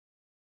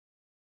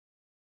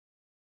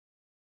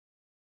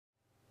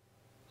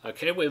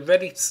Okay, we're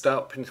ready to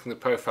start printing the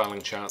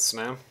profiling charts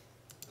now.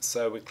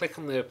 So we click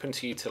on the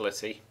printer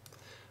utility.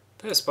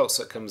 First box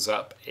that comes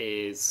up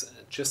is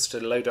just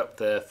to load up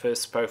the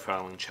first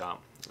profiling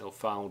chart, little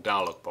file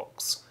dialog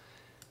box.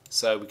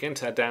 So we go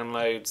into our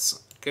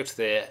downloads, go to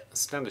the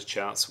standard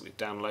charts that we've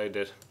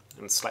downloaded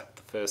and select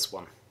the first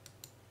one.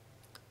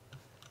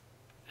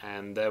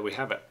 And there we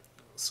have it.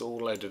 It's all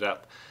loaded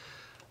up.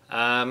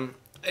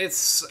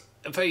 It's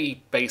a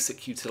very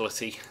basic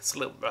utility. It's a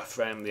little rough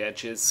around the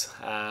edges,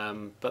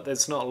 but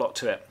there's not a lot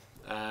to it.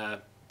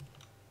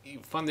 You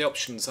find the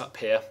options up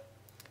here.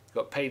 You've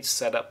got page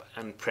setup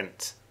and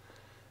print.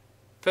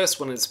 First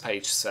one is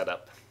page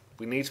setup.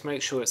 We need to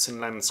make sure it's in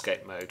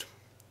landscape mode.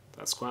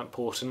 That's quite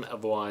important,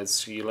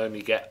 otherwise you'll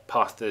only get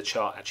part of the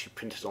chart actually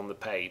printed on the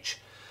page.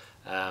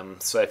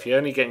 So if you're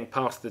only getting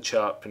part of the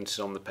chart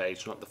printed on the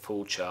page, not the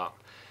full chart,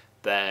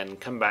 then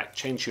come back,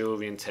 change your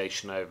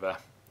orientation over,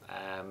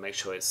 make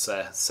sure it's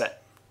set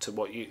to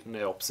what you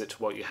know, opposite to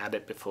what you had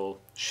it before.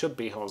 Should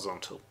be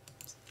horizontal,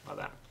 like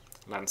that.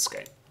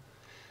 Landscape.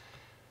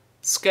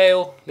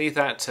 Scale, leave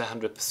that to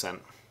 100%.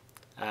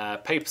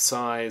 Paper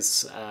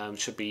size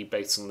should be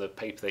based on the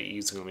paper that you're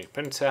using on your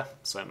printer,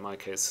 so in my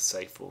case it's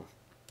A4.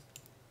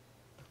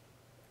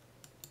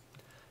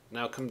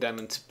 Now come down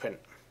into print.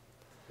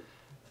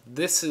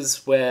 This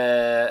is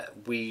where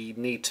we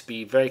need to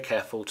be very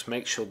careful to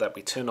make sure that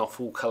we turn off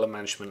all colour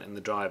management in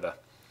the driver.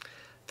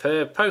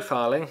 For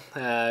profiling,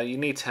 you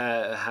need to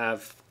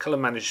have colour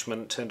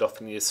management turned off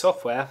in your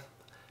software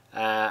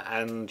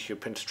and your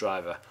printer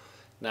driver.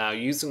 Now,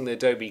 using the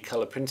Adobe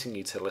colour printing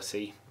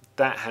utility,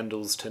 that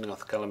handles turning off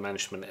the colour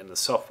management in the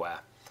software.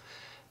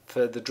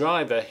 For the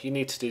driver, you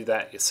need to do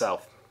that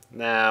yourself.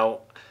 Now,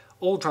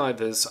 all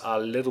drivers are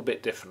a little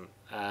bit different.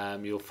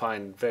 You'll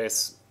find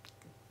various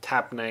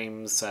tab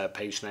names,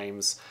 page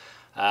names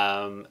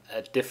are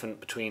different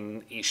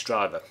between each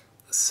driver.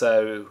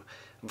 So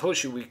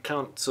unfortunately we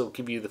can't sort of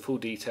give you the full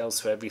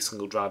details for every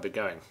single driver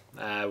going.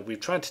 We've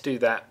tried to do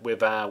that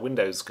with our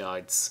Windows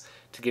guides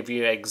to give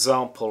you an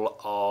example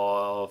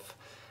of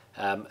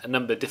a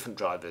number of different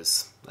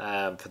drivers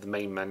for the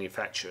main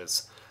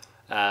manufacturers.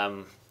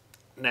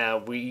 Now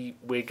we're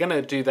going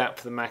to do that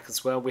for the Mac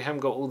as well. We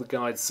haven't got all the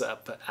guides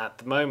up at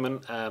the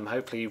moment.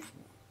 Hopefully,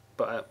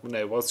 but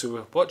whilst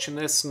you're watching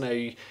this,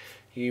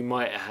 you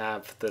might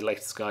have the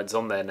latest guides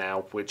on there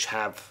now, which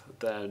have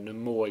the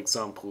more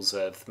examples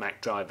of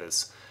Mac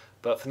drivers.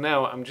 But for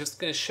now, I'm just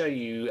going to show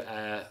you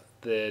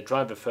the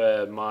driver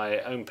for my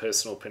own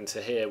personal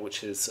printer here,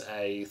 which is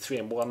a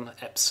 3-in-1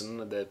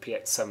 Epson, the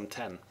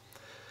PX710.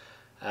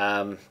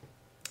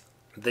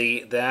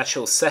 The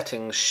actual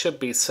settings should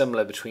be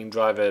similar between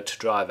driver to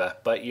driver,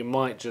 but you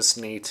might just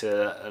need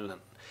to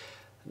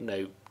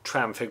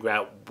try and figure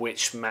out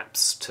which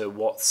maps to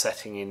what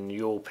setting in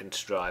your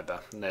printer driver.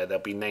 They'll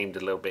be named a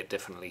little bit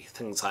differently.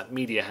 Things like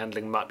media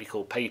handling might be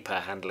called paper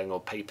handling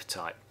or paper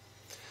type.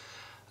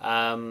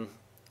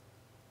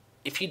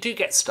 If you do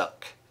get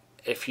stuck,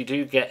 if you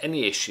do get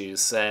any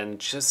issues, then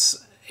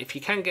just, if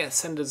you can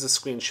send us a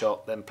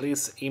screenshot, then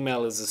please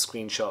email us a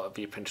screenshot of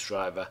your printer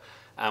driver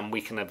and we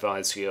can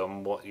advise you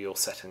on what your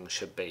settings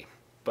should be.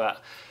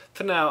 But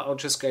for now, I'll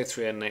just go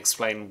through and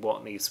explain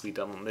what needs to be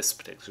done on this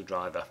particular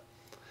driver.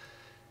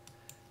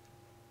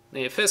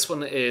 The first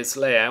one is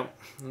layout.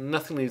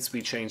 Nothing needs to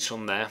be changed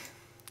on there.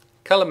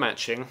 Colour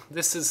matching.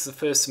 This is the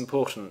first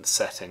important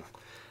setting.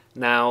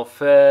 Now,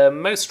 for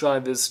most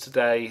drivers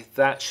today,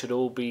 that should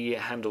all be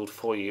handled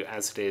for you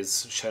as it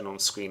is shown on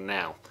screen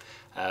now,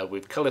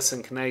 with colour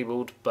sync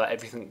enabled, but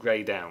everything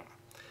greyed out.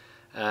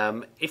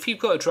 If you've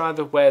got a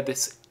driver where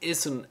this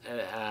isn't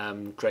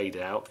greyed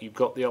out, you've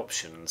got the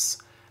options.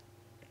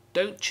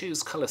 Don't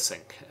choose colour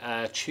sync,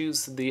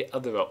 choose the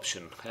other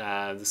option,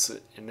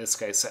 in this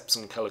case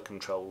Epson Colour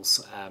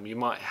Controls. You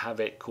might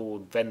have it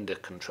called vendor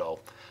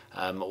control,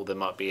 or there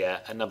might be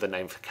another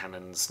name for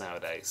Canons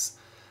nowadays.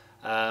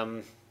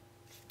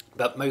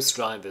 But most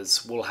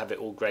drivers will have it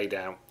all greyed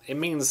out. It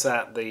means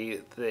that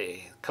the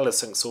colour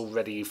sync's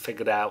already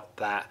figured out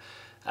that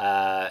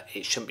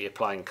it shouldn't be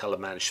applying colour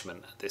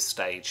management at this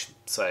stage,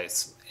 so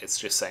it's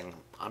just saying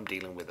I'm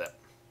dealing with it.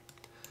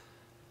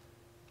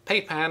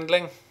 Paper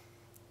handling.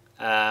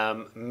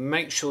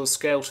 Make sure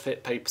scale to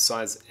fit paper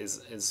size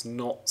is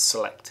not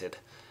selected.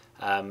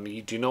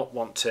 You do not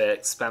want to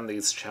expand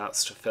these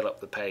charts to fill up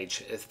the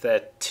page. If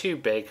they're too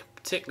big,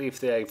 particularly if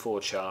they're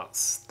A4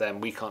 charts, then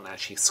we can't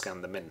actually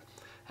scan them in,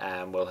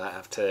 and we'll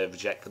have to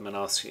reject them and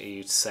ask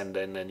you to send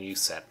in a new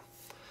set.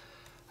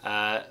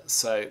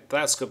 So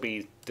that's going to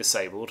be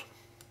disabled.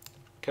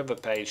 Cover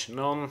page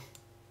none.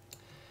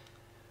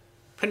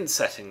 Print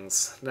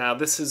settings. Now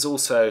this is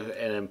also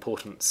an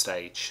important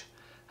stage.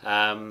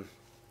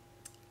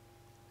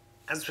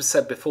 As we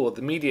said before,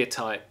 the media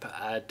type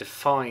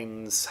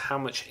defines how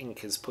much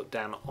ink is put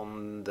down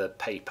on the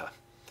paper.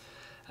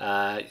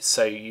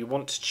 So you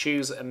want to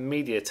choose a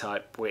media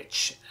type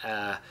which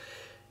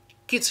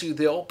gives you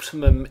the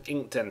optimum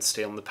ink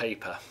density on the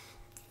paper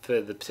for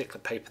the particular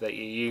paper that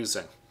you're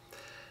using.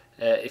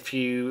 If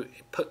you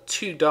put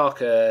too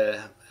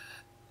darker,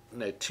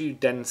 too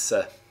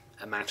denser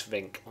amount of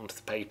ink onto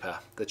the paper,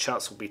 the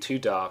charts will be too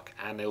dark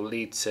and it will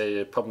lead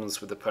to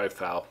problems with the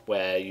profile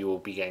where you will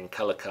be getting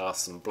colour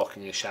casts and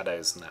blocking your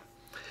shadows and that.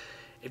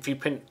 If you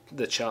print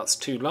the charts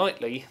too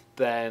lightly,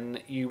 then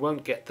you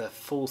won't get the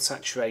full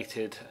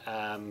saturated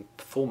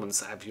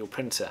performance out of your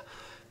printer.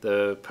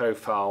 The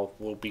profile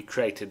will be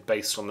created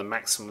based on the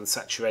maximum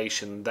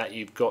saturation that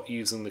you've got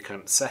using the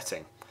current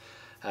setting.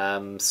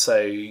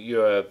 So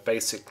you're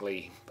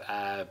basically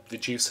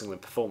reducing the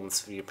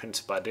performance of your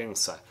printer by doing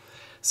so.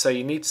 So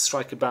you need to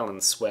strike a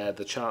balance where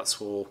the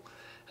charts are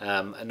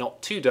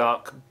not too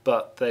dark,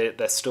 but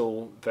they're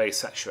still very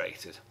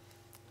saturated.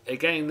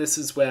 Again, this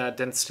is where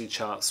density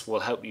charts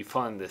will help you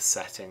find this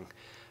setting.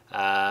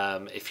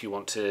 If you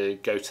want to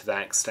go to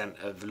that extent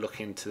of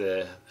looking into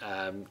the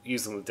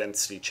using the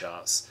density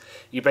charts,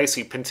 you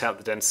basically print out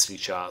the density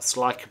charts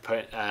like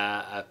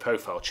a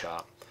profile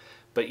chart,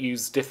 but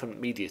use different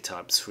media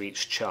types for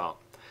each chart,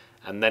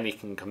 and then you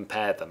can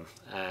compare them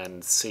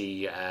and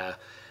see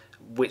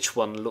which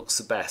one looks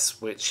the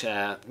best.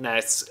 Now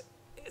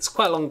it's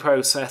quite a long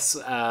process.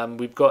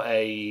 We've got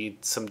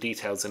some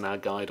details in our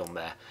guide on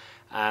there.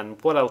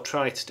 And what I'll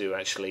try to do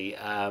actually,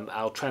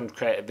 I'll try and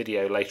create a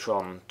video later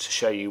on to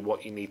show you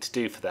what you need to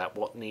do for that,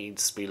 what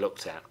needs to be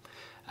looked at.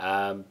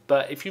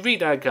 But if you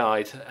read our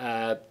guide,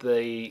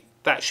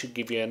 that should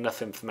give you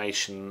enough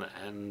information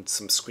and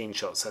some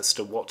screenshots as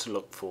to what to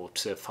look for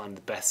to find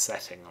the best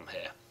setting on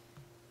here.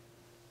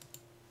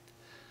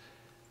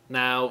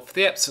 Now for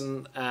the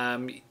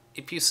Epson,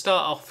 if you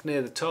start off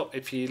near the top,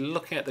 if you're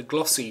looking at the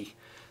glossy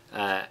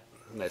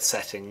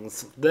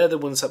settings, they're the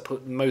ones that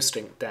put most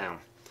ink down.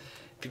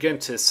 If you go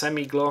into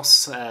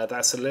semi-gloss,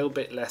 that's a little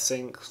bit less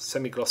ink,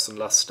 semi-gloss and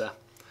luster.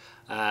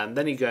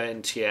 Then you go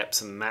into your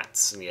Epson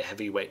mattes and your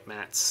heavyweight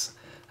mattes.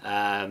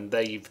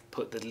 There you've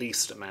put the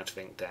least amount of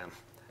ink down.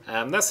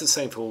 That's the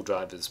same for all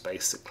drivers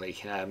basically.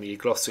 Your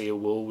glossy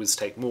will always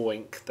take more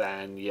ink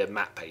than your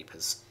matte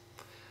papers.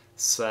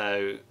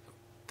 So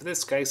for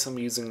this case I'm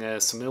using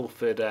some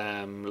Ilford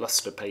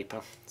luster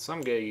paper, so I'm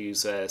going to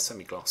use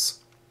semi-gloss.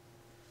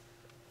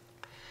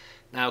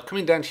 Now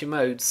coming down to your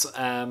modes,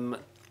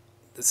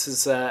 this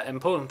is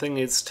important thing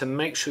is to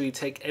make sure you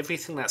take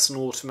everything that's an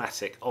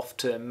automatic off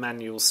to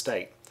manual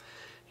state.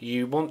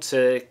 You want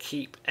to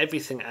keep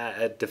everything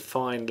at a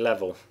defined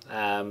level,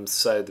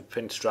 so the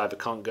printer driver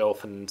can't go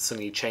off and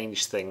suddenly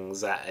change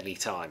things at any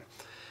time.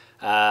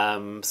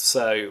 And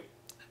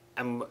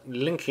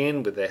linking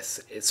in with this,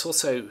 it's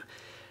also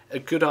a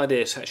good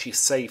idea to actually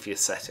save your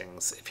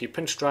settings. If your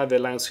printer driver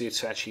allows you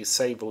to actually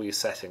save all your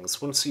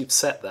settings, once you've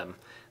set them,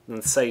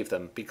 then save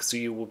them, because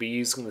you will be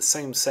using the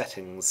same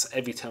settings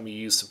every time you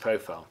use the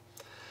profile.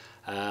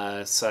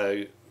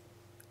 So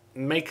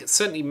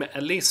certainly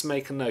at least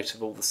make a note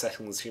of all the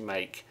settings you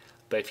make,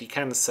 but if you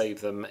can save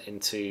them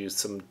into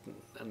some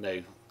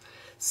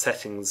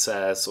settings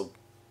sort of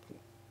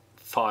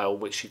file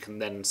which you can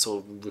then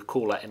sort of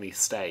recall at any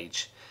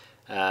stage,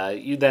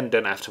 you then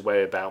don't have to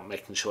worry about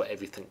making sure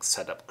everything's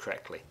set up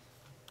correctly.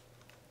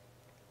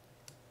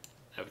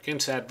 Now we're going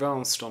to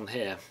advanced on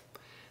here.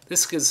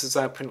 This gives us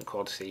our print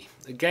quality.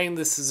 Again,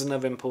 this is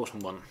another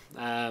important one,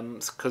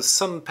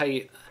 because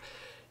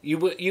you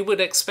would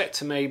expect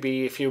to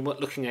maybe, if you're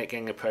looking at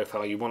getting a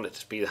profile, you want it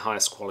to be the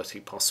highest quality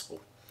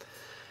possible.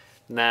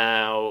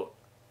 Now,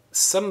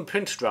 some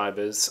printer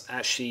drivers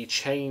actually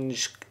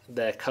change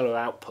their colour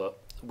output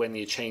when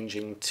you're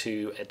changing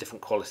to a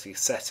different quality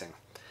setting.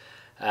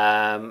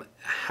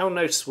 How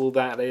noticeable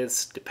that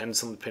is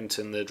depends on the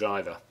printer and the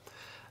driver.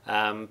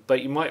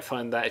 But you might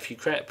find that if you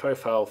create a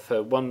profile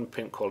for one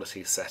print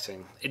quality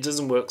setting, it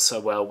doesn't work so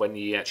well when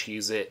you actually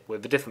use it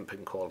with a different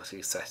print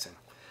quality setting.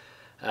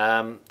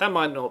 That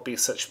might not be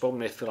such a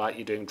problem if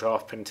you're doing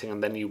draft printing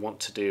and then you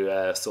want to do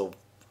sort of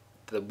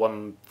the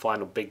one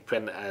final big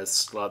print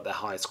as like the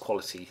highest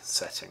quality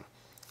setting.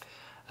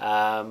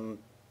 But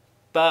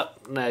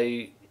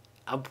no,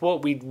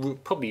 what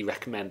we'd probably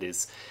recommend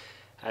is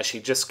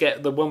actually just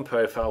get the one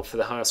profile for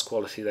the highest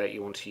quality that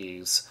you want to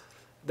use.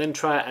 Then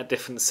try it at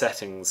different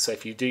settings. So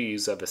if you do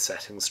use other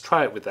settings,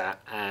 try it with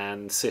that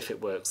and see if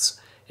it works.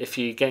 If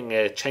you're getting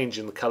a change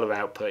in the colour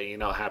output and you're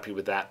not happy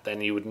with that,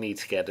 then you would need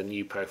to get a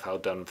new profile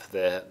done for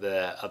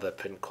the other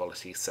print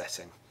quality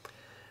setting.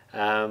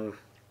 The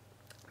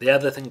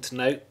other thing to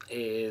note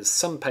is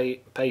some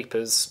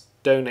papers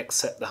don't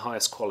accept the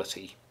highest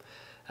quality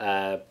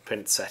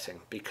print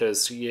setting,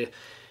 because you're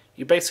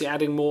basically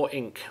adding more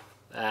ink.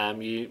 You're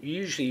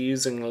usually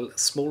using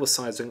smaller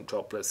size ink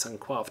droplets and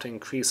quite often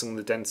increasing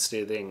the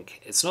density of the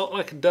ink. It's not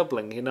like a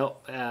doubling, you're not,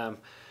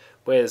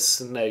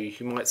 whereas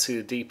you might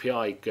see the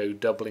DPI go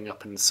doubling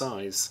up in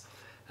size.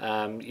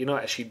 You're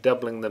not actually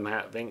doubling the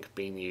amount of ink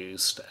being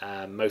used.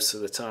 Most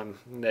of the time,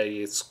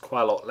 it's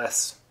quite a lot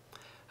less.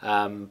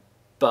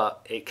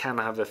 But it can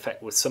have an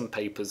effect with some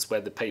papers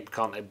where the paper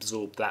can't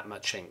absorb that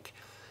much ink.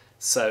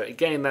 So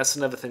again, that's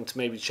another thing to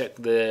maybe check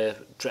the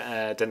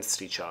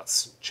density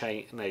charts.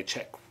 Check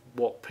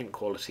what print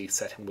quality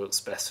setting works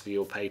best for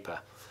your paper.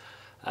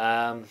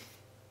 In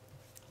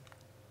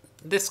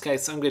this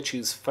case I'm going to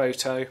choose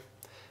photo.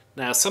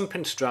 Now some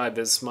printer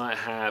drivers might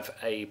have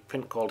a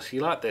print quality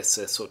like this,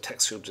 a sort of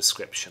textual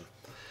description.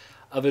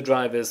 Other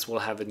drivers will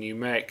have a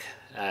numeric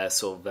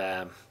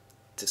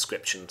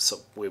description,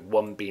 with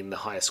 1 being the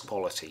highest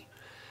quality.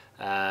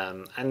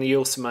 And you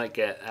also might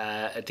get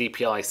a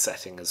DPI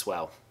setting as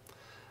well.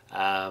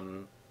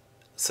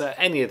 So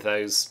any of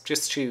those,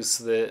 just choose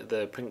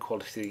the print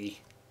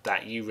quality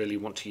that you really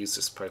want to use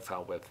this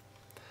profile with.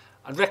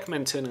 I'd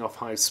recommend turning off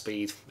high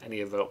speed,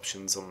 any other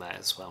options on there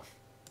as well.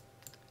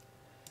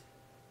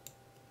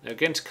 Now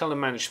again, to colour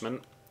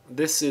management,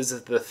 this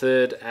is the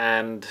third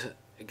and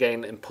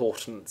again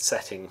important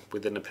setting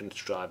within a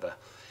printer driver.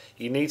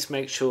 You need to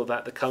make sure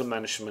that the colour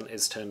management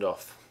is turned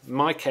off. In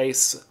my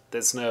case,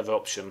 there's no other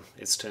option,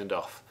 it's turned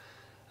off.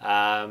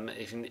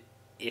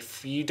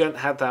 If you don't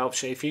have that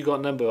option, if you've got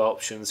a number of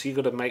options, you've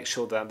got to make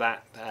sure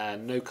that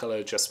no colour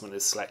adjustment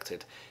is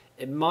selected.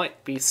 It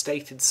might be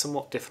stated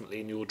somewhat differently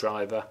in your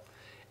driver.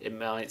 It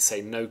might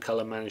say no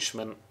colour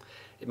management.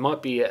 It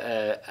might be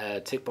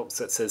a tick box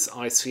that says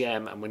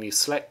ICM, and when you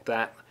select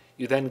that,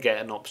 you then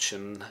get an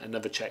option,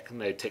 another check,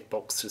 no tick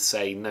box to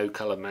say no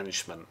colour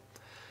management.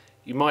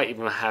 You might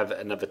even have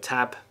another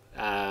tab.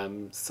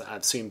 So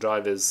I've seen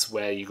drivers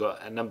where you've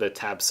got a number of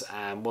tabs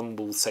and one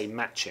will say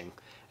matching,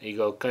 and you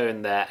got to go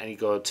in there and you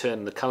got to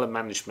turn the colour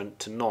management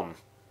to none.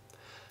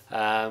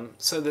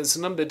 So there's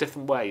a number of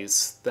different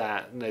ways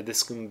that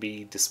this can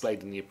be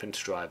displayed in your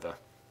printer driver.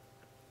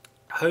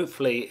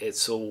 Hopefully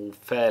it's all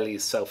fairly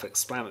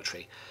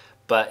self-explanatory,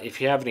 but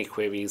if you have any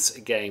queries,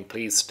 again,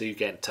 please do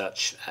get in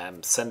touch.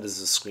 Send us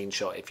a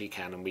screenshot if you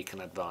can and we can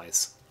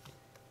advise.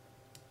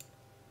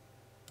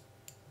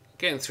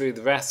 Getting through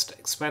the rest,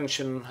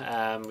 expansion,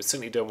 we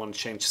certainly don't want to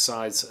change the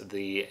size of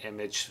the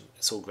image,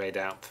 it's all grayed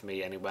out for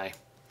me anyway.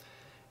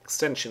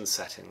 Extension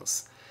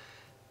settings.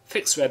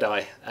 Fixed red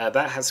eye,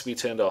 that has to be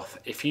turned off.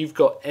 If you've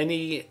got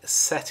any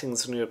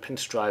settings on your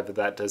printer driver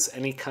that does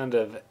any kind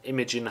of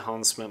image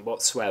enhancement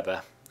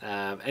whatsoever,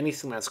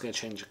 anything that's going to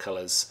change the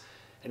colours,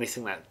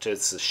 anything that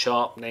does the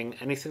sharpening,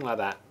 anything like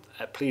that,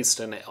 please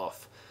turn it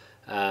off.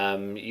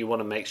 You want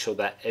to make sure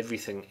that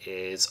everything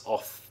is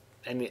off.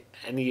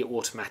 Any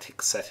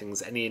automatic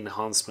settings, any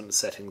enhancement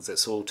settings,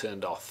 it's all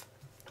turned off.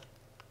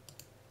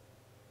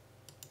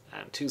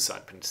 And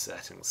two-side printer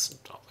settings,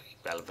 not really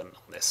relevant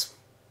on this.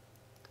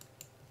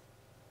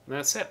 And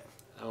that's it.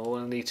 All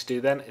I need to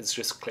do then is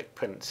just click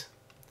print.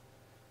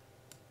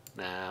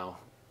 Now,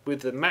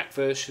 with the Mac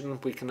version,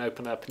 we can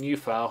open up a new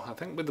file. I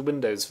think with the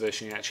Windows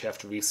version, you actually have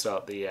to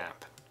restart the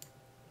app.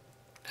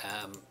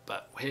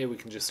 But here we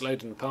can just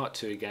load in part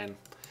 2 again.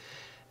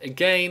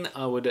 Again,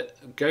 I would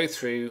go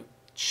through,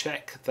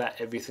 check that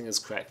everything is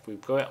correct.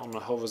 We've got it on a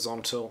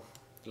horizontal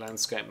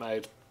landscape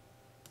mode.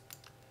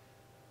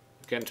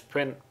 We're going to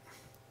print.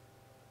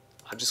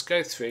 I just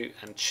go through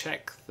and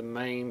check the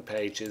main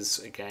pages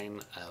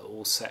again are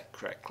all set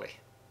correctly.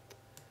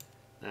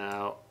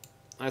 Now,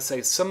 I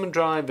say some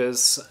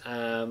drivers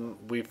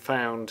we've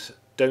found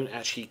don't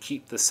actually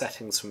keep the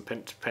settings from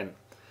print to print.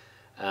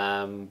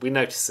 We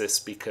notice this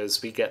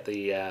because we get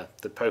the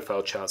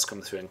profile charts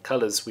come through in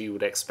colours we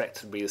would expect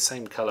to be the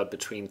same colour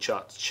between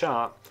chart to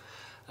chart.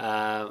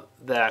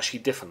 They're actually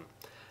different,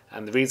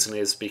 and the reason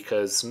is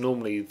because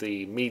normally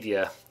the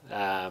media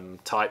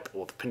type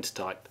or the printer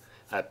type,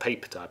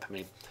 paper type I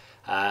mean,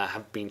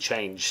 have been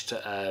changed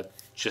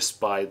just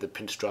by the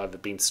printer driver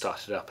being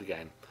started up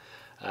again.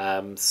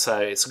 So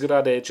it's a good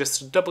idea just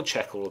to double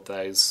check all of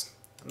those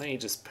and then you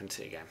just print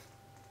it again.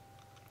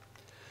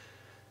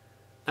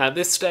 At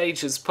this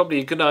stage it's probably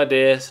a good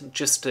idea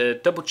just to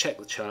double check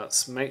the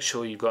charts, make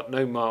sure you've got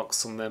no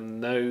marks on them,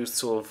 no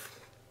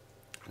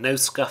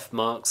scuff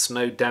marks,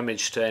 no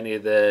damage to any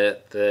of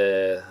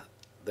the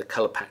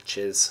colour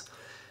patches.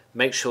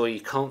 Make sure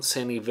you can't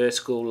see any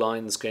vertical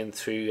lines going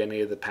through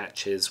any of the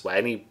patches, or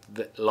any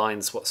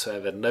lines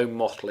whatsoever, no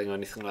mottling or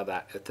anything like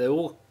that. If they're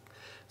all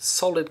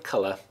solid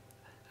colour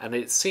and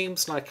it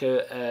seems like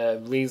a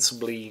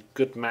reasonably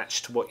good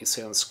match to what you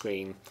see on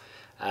screen,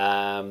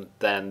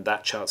 then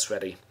that chart's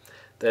ready.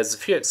 There's a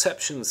few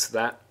exceptions to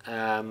that.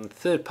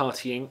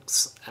 Third-party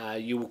inks,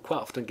 you will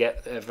quite often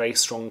get a very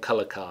strong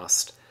colour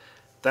cast.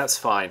 That's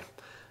fine.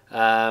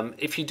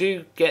 If you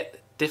do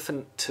get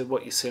different to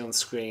what you see on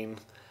screen,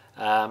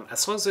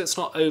 as long as it's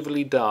not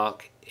overly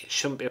dark, it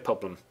shouldn't be a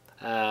problem.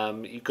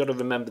 You've got to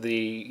remember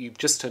you've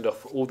just turned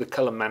off all the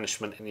colour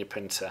management in your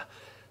printer,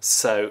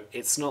 so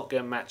it's not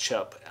going to match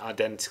up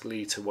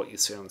identically to what you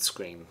see on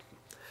screen.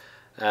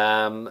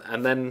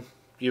 And then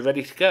you're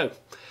ready to go.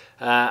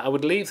 I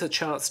would leave the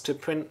charts to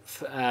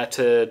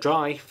to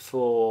dry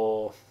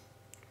for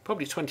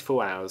probably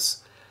 24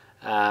 hours.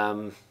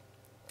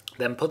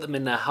 Then put them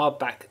in a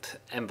hard-backed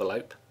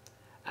envelope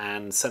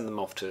and send them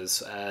off to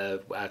us.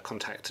 Our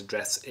contact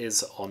address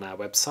is on our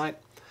website.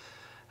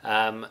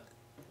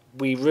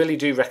 We really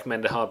do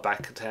recommend a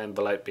hard-backed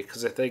envelope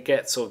because if they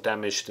get sort of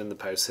damaged in the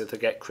post, if they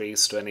get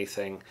creased or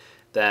anything,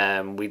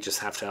 then we just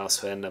have to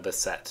ask for another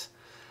set.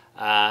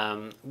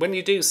 When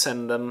you do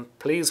send them,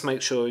 please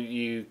make sure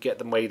you get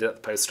them weighed at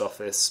the post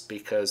office,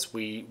 because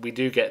we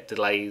do get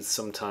delays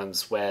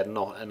sometimes where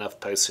not enough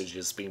postage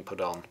has been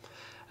put on,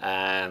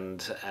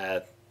 and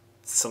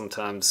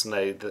sometimes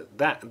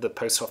the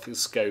post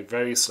office go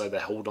very slow. They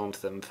hold on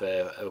to them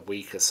for a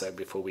week or so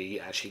before we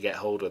actually get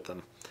hold of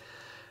them.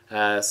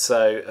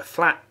 So a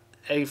flat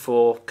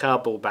A4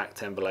 cardboard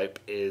backed envelope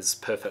is a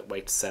perfect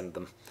way to send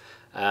them.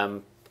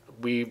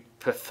 We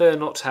prefer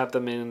not to have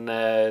them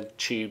in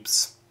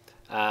tubes.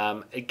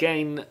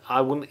 Again,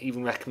 I wouldn't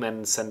even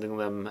recommend sending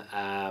them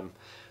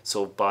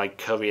sort of by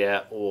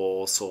courier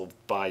or sort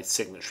of by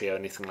signatory or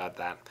anything like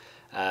that.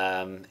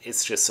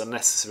 It's just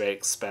unnecessary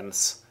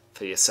expense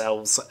for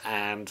yourselves,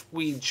 and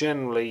we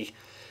generally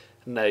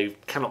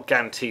cannot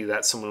guarantee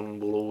that someone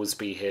will always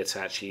be here to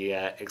actually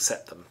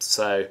accept them.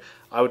 So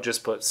I would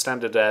just put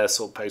standard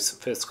sort of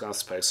first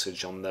class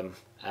postage on them,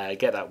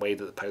 get that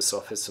weighed at the post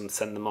office and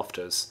send them off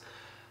to us.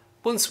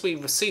 Once we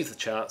receive the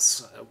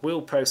charts,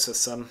 we'll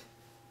process them.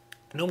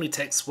 It normally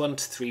takes 1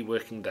 to 3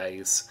 working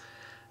days.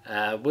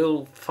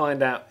 We'll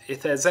find out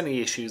if there's any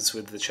issues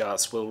with the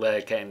charts. We'll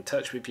get in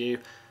touch with you,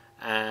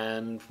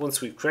 and once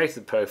we've created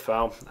the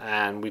profile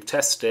and we've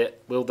tested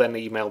it, we'll then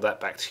email that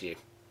back to you.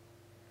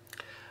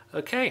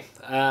 Okay,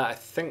 I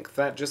think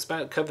that just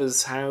about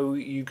covers how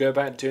you go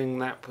about doing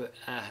that,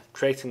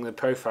 creating the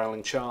profile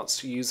and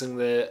charts using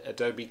the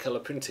Adobe Color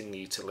Printing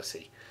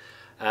utility.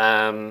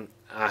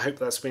 I hope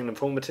that's been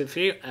informative for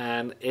you,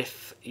 and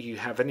if you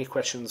have any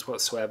questions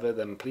whatsoever,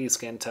 then please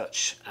get in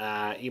touch.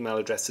 Email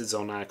address is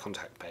on our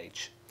contact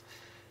page.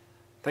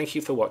 Thank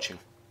you for watching.